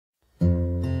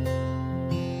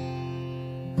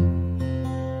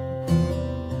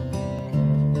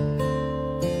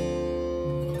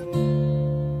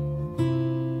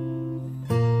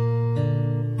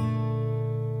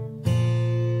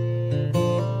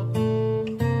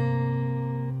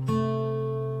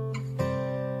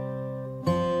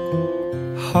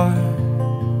heart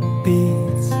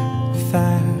beats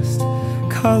fast,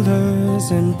 colors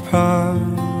and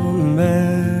promises.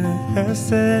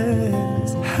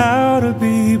 How to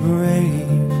be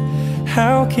brave,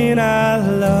 how can I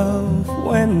love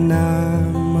when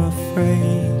I'm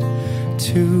afraid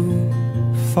to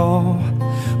fall?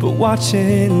 But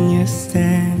watching you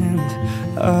stand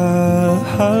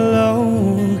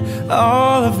alone,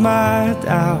 all of my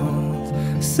doubt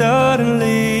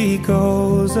suddenly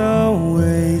goes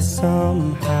away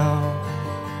somehow.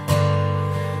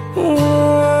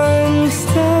 One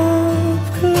step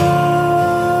closer.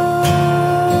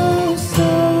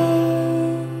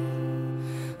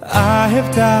 I have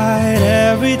died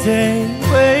every day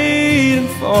waiting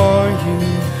for you.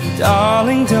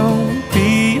 Darling, don't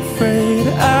be afraid.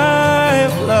 I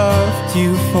have loved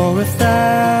you for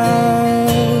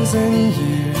 1,000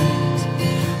 years.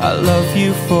 I love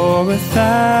you for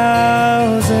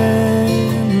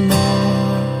 1,000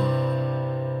 more.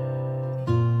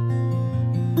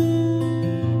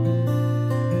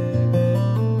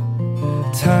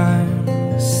 Time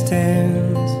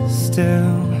stands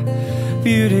still,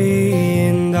 beauty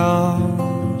in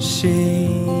all she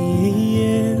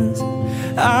is.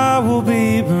 I will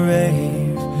be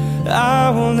brave, I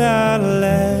will not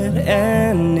let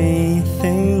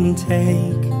anything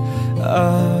take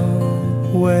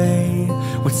away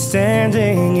what's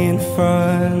standing in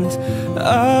front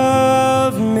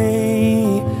of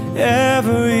me.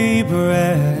 Every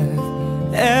breath,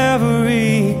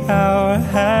 every hour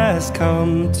has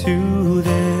come to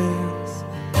this.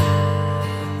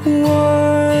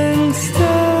 One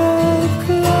step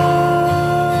closer.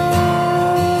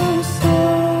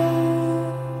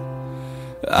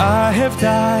 I have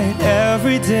died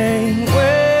every day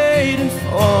waiting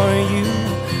for you.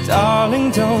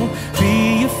 Darling, don't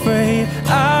be afraid.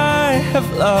 I have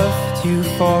loved you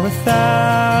for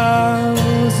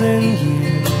 1,000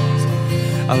 years.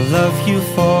 I'll love you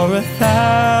for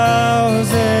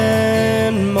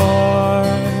 1,000 more.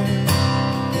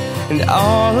 And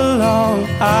all along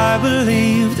I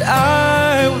believed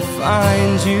I would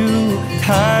find you.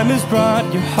 Time has brought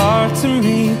your heart to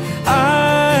me.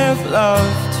 I have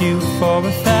loved you for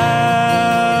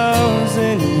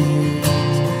 1,000 years.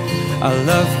 I'll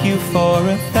love you for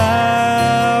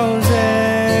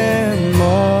 1,000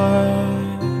 more.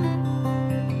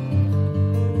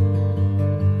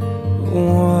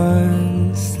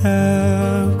 One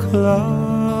step closer.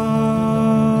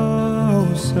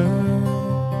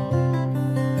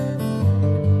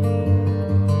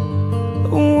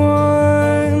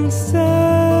 One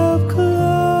step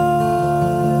closer.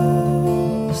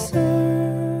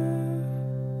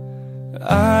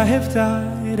 I have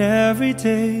died every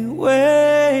day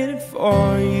waiting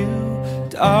for you.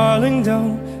 Darling,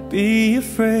 don't be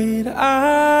afraid.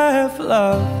 I have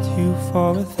loved you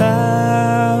for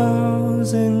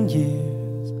 1,000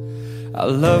 years.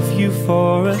 I'll love you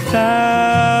for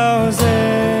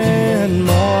 1,000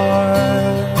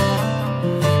 more.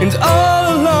 And all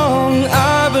along I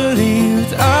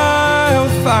believed I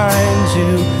would find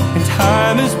you. And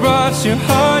time has brought your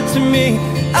heart to me.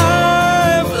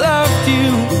 I've loved you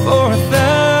for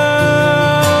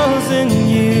 1,000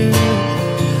 years.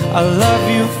 I love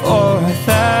you for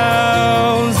 1,000